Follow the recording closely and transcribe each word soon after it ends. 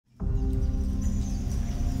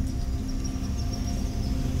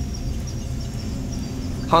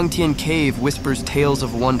Tien Cave whispers tales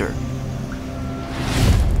of wonder.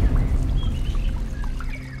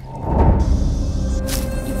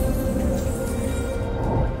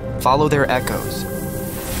 Follow their echoes,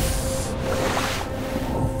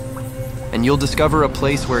 and you'll discover a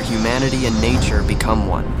place where humanity and nature become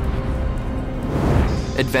one.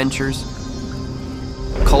 Adventures,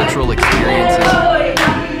 cultural experiences.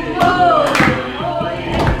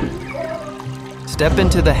 Step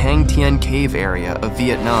into the Tien Cave area of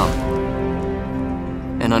Vietnam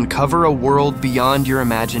and uncover a world beyond your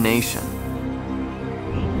imagination.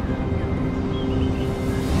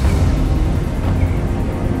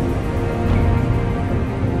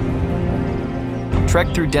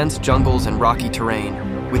 Trek through dense jungles and rocky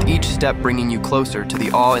terrain, with each step bringing you closer to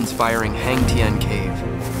the awe-inspiring Tien Cave.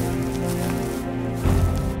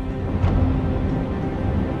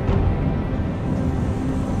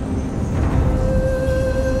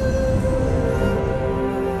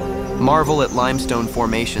 Marvel at limestone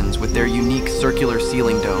formations with their unique circular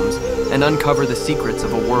ceiling domes, and uncover the secrets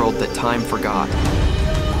of a world that time forgot.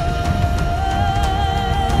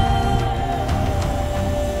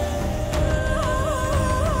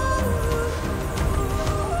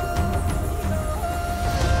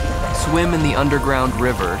 Swim in the underground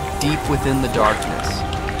river deep within the darkness,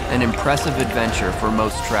 an impressive adventure for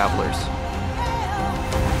most travelers.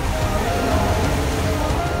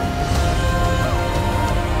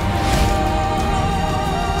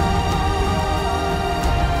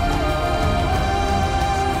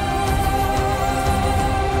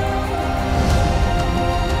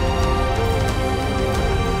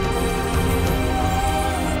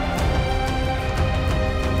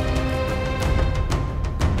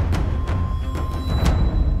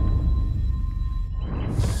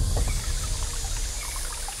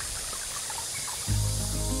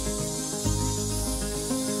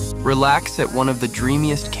 Relax at one of the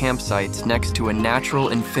dreamiest campsites next to a natural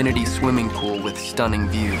infinity swimming pool with stunning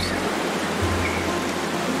views.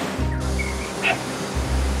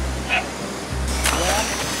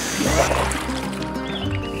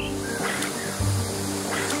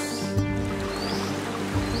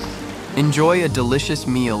 Enjoy a delicious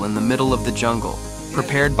meal in the middle of the jungle,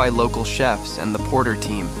 prepared by local chefs and the Porter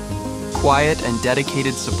team, quiet and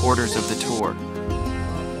dedicated supporters of the tour.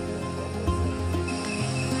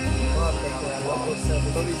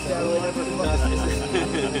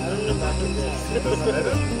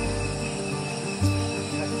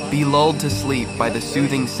 Be lulled to sleep by the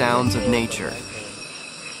soothing sounds of nature.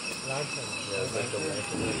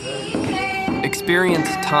 Experience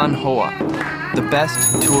Tan Hoa, the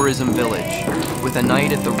best tourism village, with a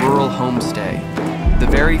night at the rural homestay, the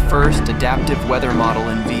very first adaptive weather model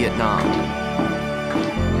in Vietnam.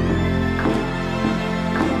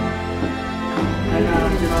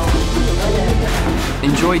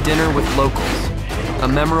 Enjoy dinner with locals, a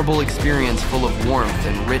memorable experience full of warmth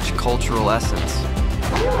and rich cultural essence.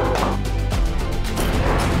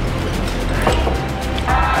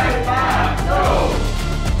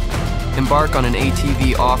 Embark on an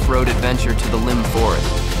ATV off-road adventure to the Lim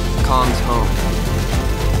Forest, Kong's home.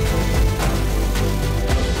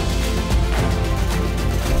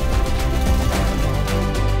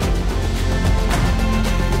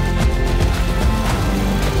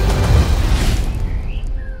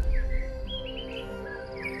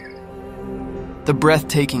 The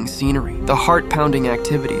breathtaking scenery, the heart-pounding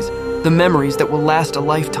activities, the memories that will last a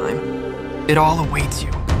lifetime. It all awaits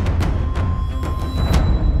you.